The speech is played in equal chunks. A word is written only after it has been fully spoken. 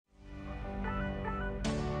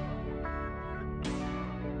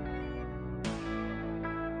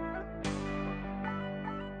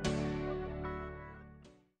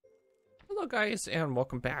Hello guys, and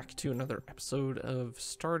welcome back to another episode of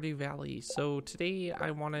Stardew Valley. So today I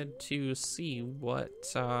wanted to see what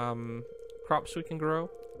crops we can grow.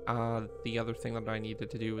 The other thing that I needed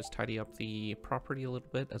to do was tidy up the property a little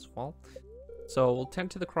bit as well. So we'll tend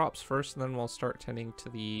to the crops first, and then we'll start tending to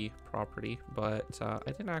the property. But I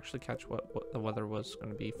didn't actually catch what the weather was going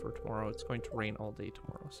to be for tomorrow. It's going to rain all day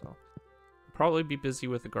tomorrow, so I'll probably be busy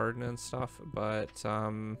with the garden and stuff, but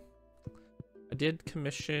I did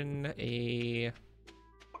commission a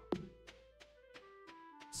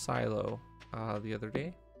silo the other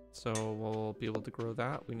day, so we'll be able to grow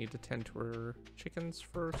that. We need to tend to our chickens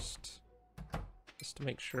first, just to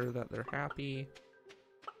make sure that they're happy.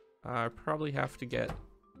 I probably have to get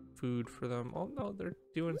food for them. Oh no, they're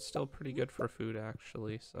doing still pretty good for food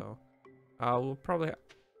actually, so we'll probably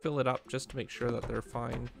fill it up just to make sure that they're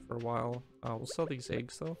fine for a while. We'll sell these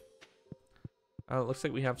eggs though. It looks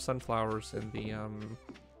like we have sunflowers in the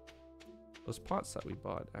those pots that we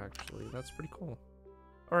bought actually. That's pretty cool.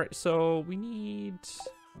 Alright, so we need,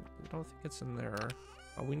 I don't think it's in there.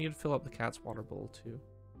 We need to fill up the cat's water bowl too.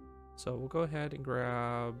 So we'll go ahead and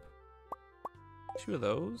grab 2 of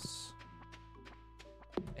those.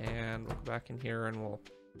 And we'll go back in here and we'll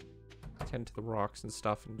tend to the rocks and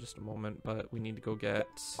stuff in just a moment, but we need to go get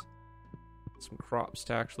some crops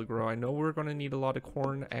to actually grow. I know we're going to need a lot of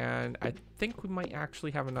corn, and I think we might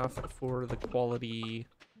actually have enough for the quality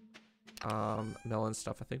melon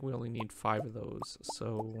stuff. I think we only need 5 of those,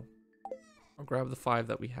 so I'll grab the 5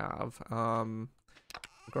 that we have.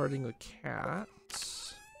 Regarding the cat,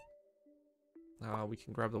 we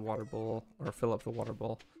can grab the water bowl, or fill up the water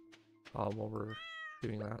bowl while we're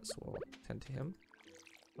doing that, so we'll tend to him.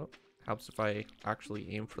 Oh, helps if I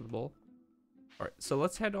actually aim for the bowl. Alright, so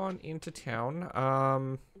let's head on into town.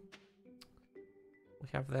 We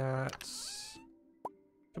have that.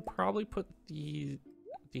 Could probably put the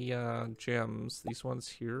gems, these ones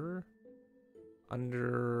here,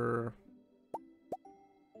 under.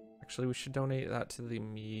 Actually, we should donate that to the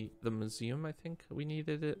museum. I think we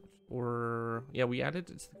needed it, or yeah, we added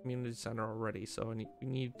it to the community center already. So we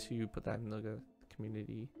need to put that in the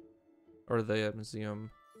community or the museum.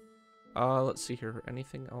 Let's see here.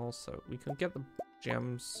 Anything else? So we can get the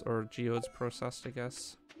gems or geodes processed, I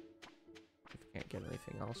guess. If we can't get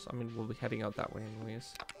anything else, I mean, we'll be heading out that way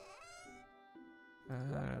anyways.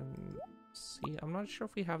 See, I'm not sure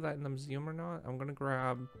if we have that in the museum or not. I'm gonna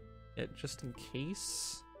grab it just in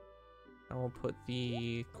case. And we'll put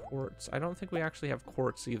the quartz. I don't think we actually have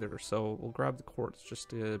quartz either, so we'll grab the quartz just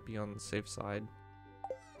to be on the safe side.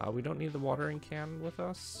 We don't need the watering can with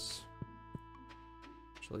us.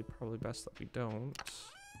 Probably best that we don't,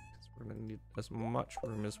 because we're gonna need as much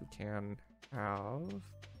room as we can have.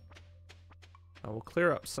 We'll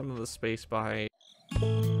clear up some of the space by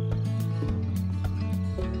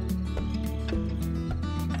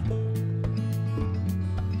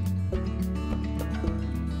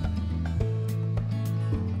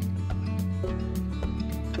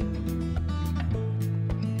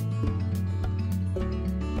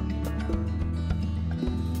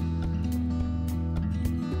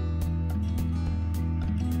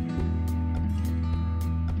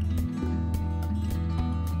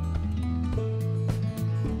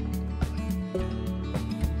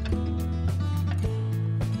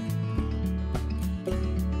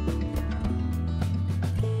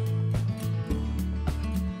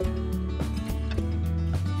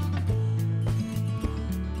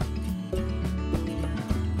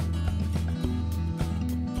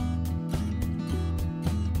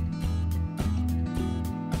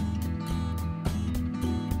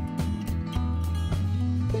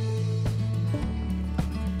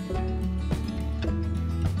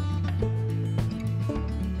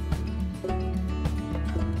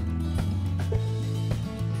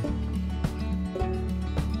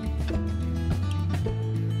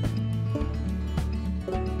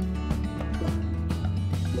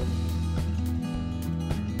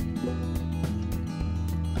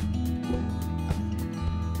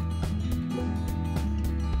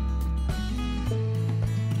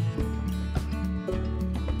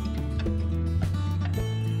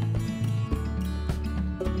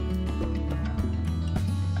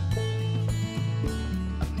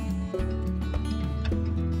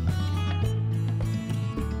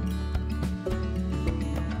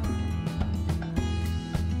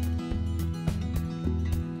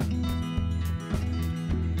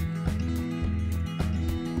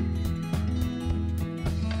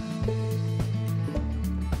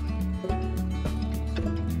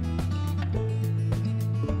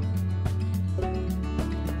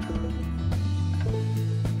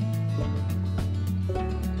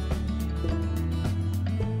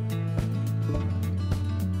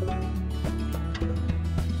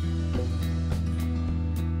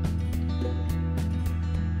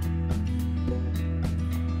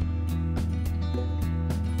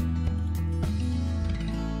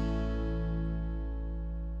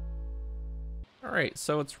Alright,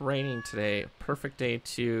 so it's raining today. Perfect day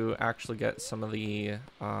to actually get some of the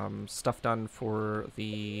stuff done for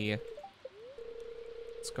the...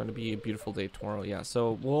 It's going to be a beautiful day tomorrow, yeah.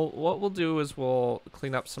 So what we'll do is we'll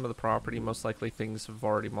clean up some of the property. Most likely things have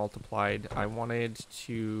already multiplied. I wanted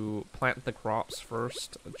to plant the crops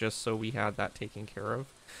first, just so we had that taken care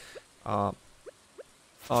of.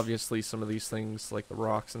 Obviously, some of these things, like the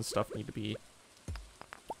rocks and stuff, need to be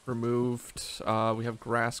removed. We have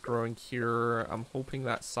grass growing here. I'm hoping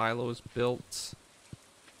that silo is built.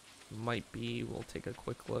 Might be. We'll take a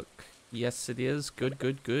quick look. Yes, it is. Good,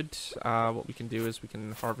 good, good. What we can do is we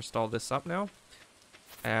can harvest all this up now.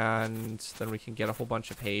 And then we can get a whole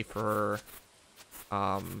bunch of hay for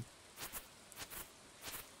all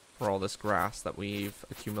this grass that we've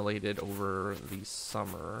accumulated over the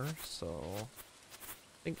summer. So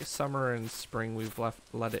I think summer and spring we've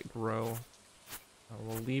let it grow.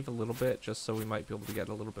 We'll leave a little bit just so we might be able to get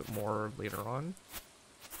a little bit more later on.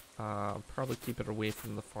 Probably keep it away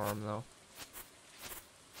from the farm though.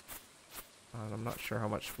 I'm not sure how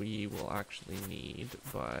much we will actually need,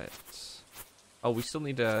 but... Oh, we still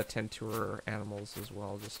need to tend to our animals as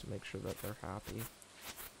well, just to make sure that they're happy.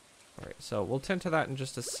 Alright, so we'll tend to that in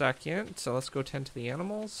just a second. So let's go tend to the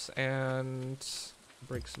animals, and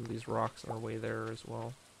break some of these rocks on our way there as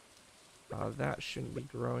well. That shouldn't be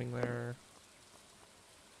growing there.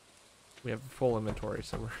 We have a full inventory,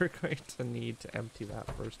 so we're going to need to empty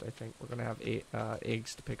that first, I think. We're going to have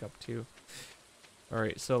eggs to pick up too.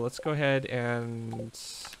 Alright, so let's go ahead and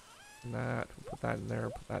put that in there,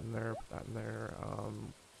 put that in there, put that in there.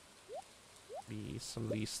 Some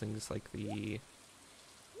of these things like the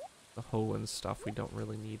hoe and stuff we don't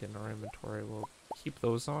really need in our inventory. We'll keep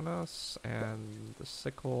those on us, and the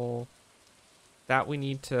sickle, that we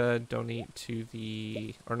need to donate to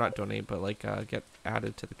the, or not donate, but like get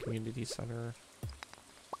added to the community center.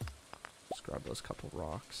 Just grab those couple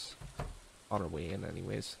rocks on our way in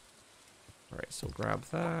anyways. Alright, so grab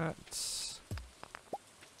that.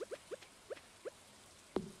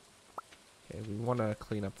 Okay, we want to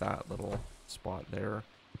clean up that little spot there.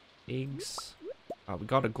 Eggs. We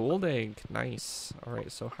got a gold egg. Nice.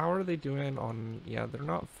 Alright, so how are they doing on... Yeah, they're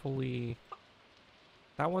not fully...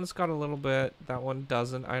 That one's got a little bit. That one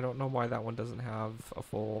doesn't. I don't know why that one doesn't have a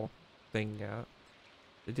full thing yet.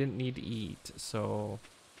 They didn't need to eat, so...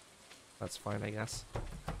 That's fine, I guess.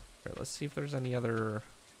 Alright, let's see if there's any other...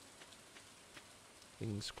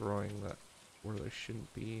 things growing that where there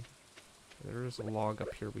shouldn't be. There is a log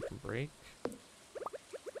up here we can break.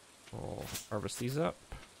 We'll harvest these up.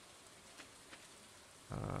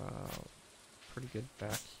 Pretty good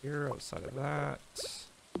back here outside of that.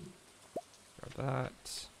 Grab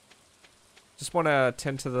that. Just want to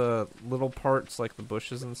tend to the little parts like the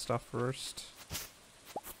bushes and stuff first.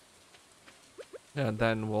 And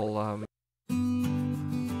then we'll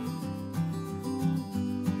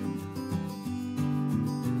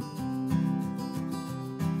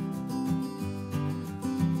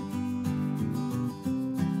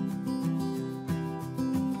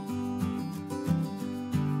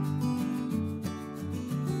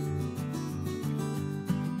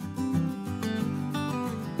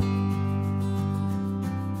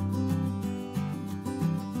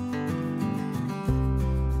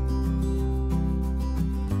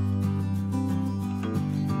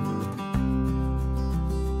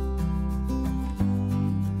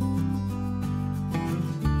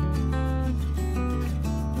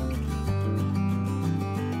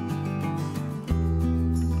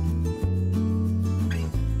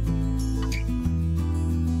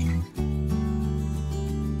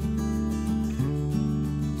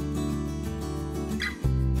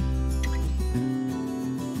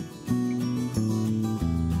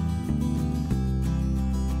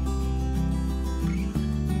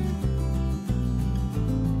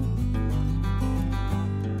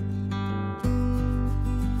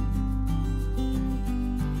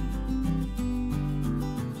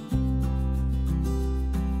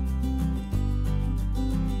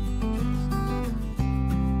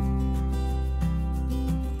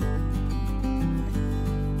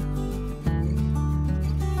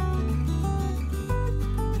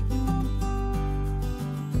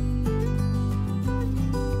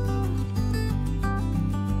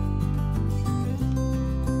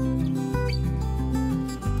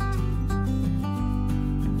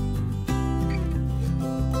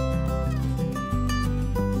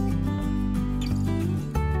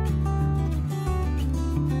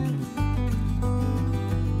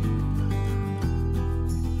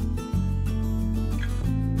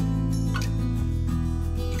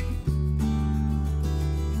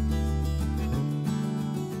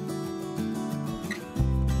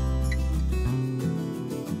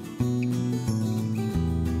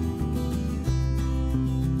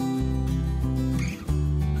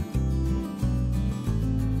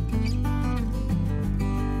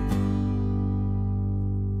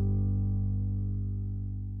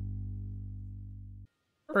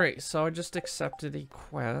Alright, so I just accepted a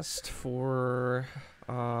quest for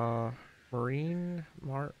Marnie,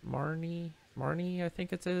 I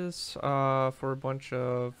think it is, for a bunch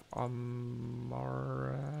of Amaranth,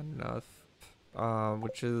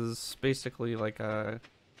 which is basically like a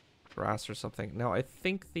grass or something. Now I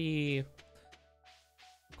think the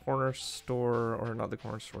corner store, or not the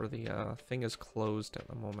corner store, the thing is closed at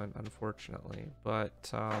the moment, unfortunately, but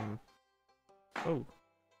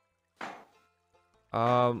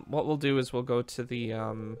what we'll do is we'll go to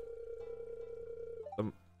the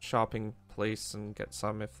shopping place and get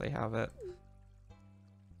some if they have it.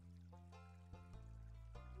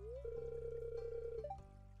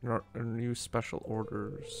 New special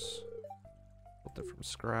orders. Built it from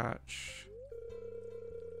scratch.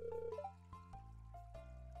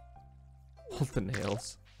 Hold the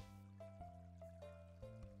nails.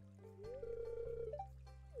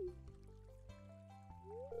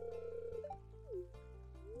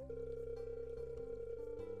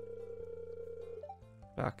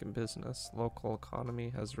 Back in business. Local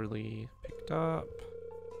economy has really picked up.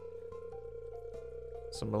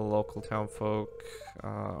 Some of the local town folk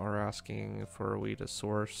are asking for a way to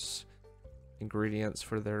source ingredients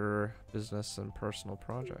for their business and personal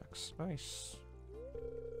projects. Nice.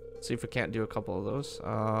 See if we can't do a couple of those.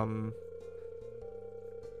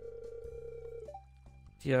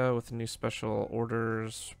 Yeah, with new special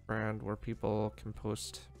orders brand where people can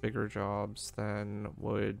post bigger jobs than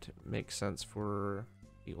would make sense for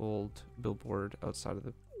the old billboard outside of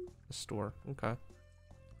the store. Okay.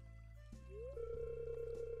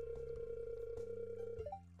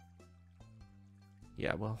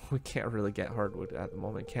 Yeah, well, we can't really get hardwood at the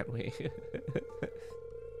moment, can't we?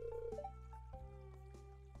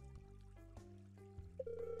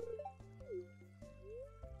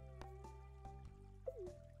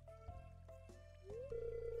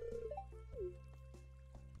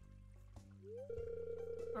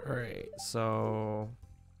 Alright, so...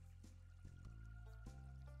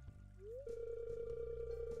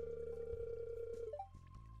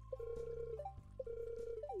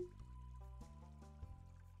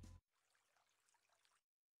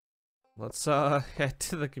 let's head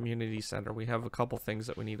to the community center. We have a couple things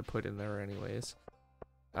that we need to put in there anyways.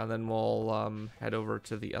 And then we'll head over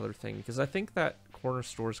to the other thing, because I think that corner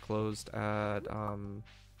store's closed at on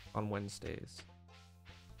Wednesdays.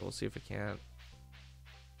 We'll see if we can't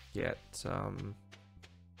get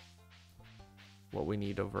what we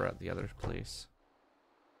need over at the other place.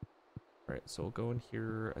 Alright, so we'll go in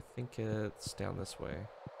here. I think it's down this way.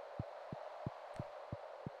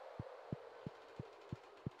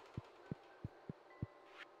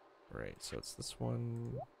 Right, so it's this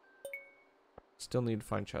one. Still need to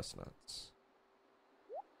find chestnuts.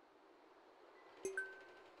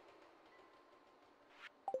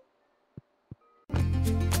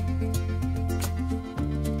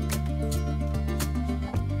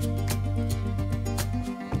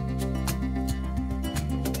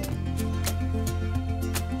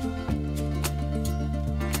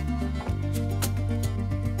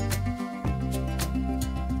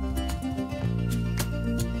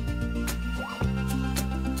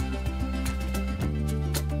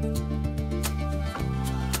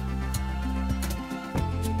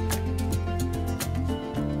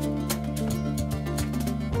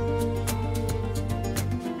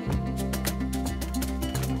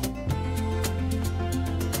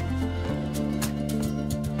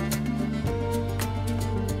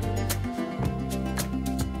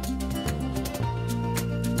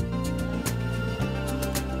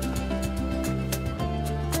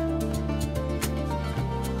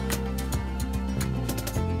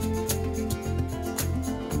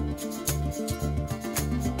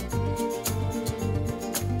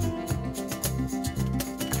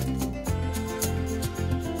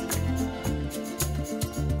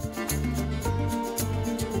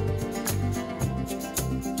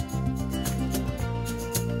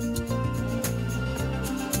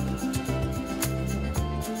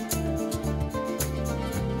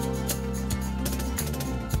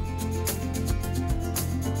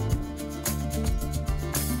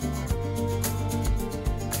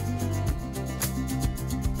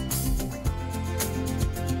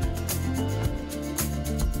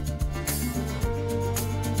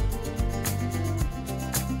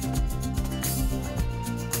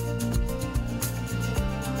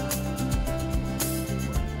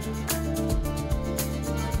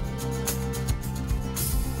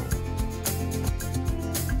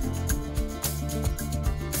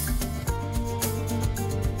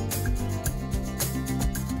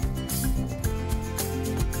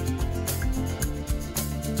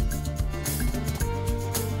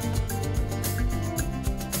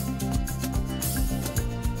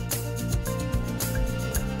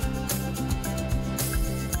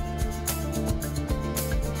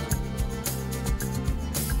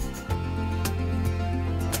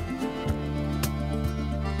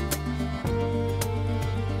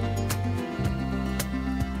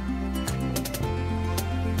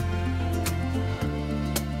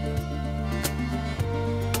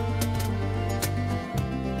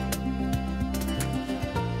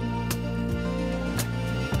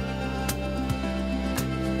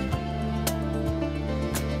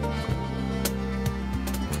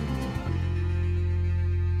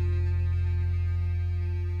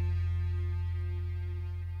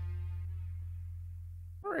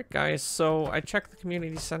 Alright guys, so I checked the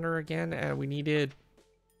community center again and we needed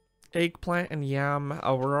eggplant and yam.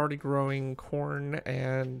 We're already growing corn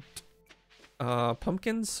and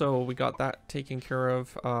pumpkins, so we got that taken care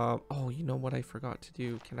of. Oh, you know what I forgot to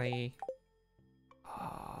do? Can I...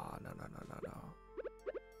 no.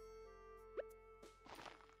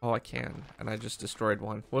 Oh, I can, and I just destroyed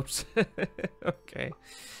one. Whoops. Okay.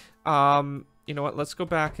 You know what? Let's go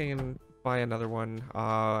back and buy another one.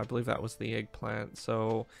 I believe that was the eggplant.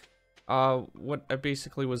 So, what I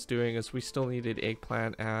basically was doing is we still needed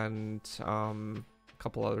eggplant and a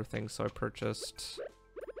couple other things. So I purchased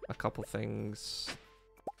a couple things.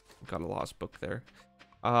 Got a lost book there.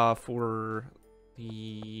 For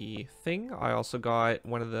the thing, I also got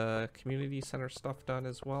one of the community center stuff done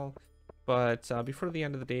as well. But before the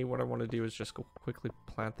end of the day, what I want to do is just go quickly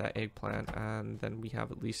plant that eggplant, and then we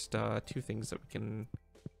have at least 2 things that we can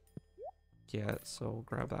get. So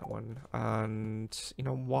grab that one, and you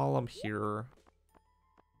know, while I'm here,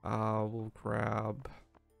 we'll grab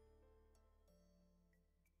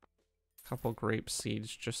a couple grape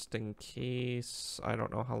seeds just in case. I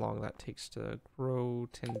don't know how long that takes to grow,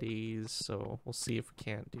 10 days, so we'll see if we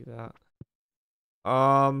can't do that.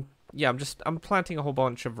 Yeah, I'm planting a whole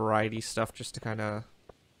bunch of variety stuff just to kind of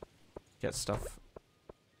get stuff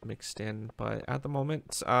mixed in, but at the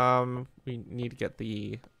moment, we need to get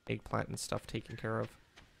the eggplant and stuff taken care of.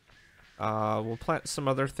 We'll plant some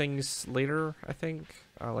other things later, I think,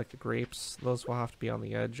 like the grapes. Those will have to be on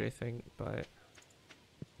the edge, I think, but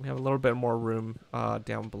we have a little bit more room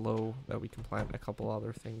down below that we can plant a couple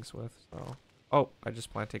other things with. So, oh, I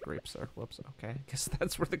just planted grapes there. Whoops. Okay, I guess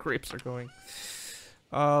that's where the grapes are going.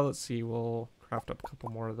 Let's see, we'll craft up a couple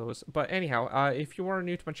more of those. But anyhow, if you are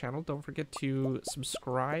new to my channel, don't forget to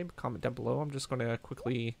subscribe, comment down below. I'm just going to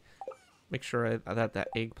quickly make sure that that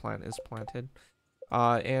eggplant is planted.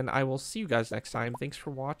 And I will see you guys next time. Thanks for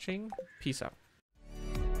watching. Peace out.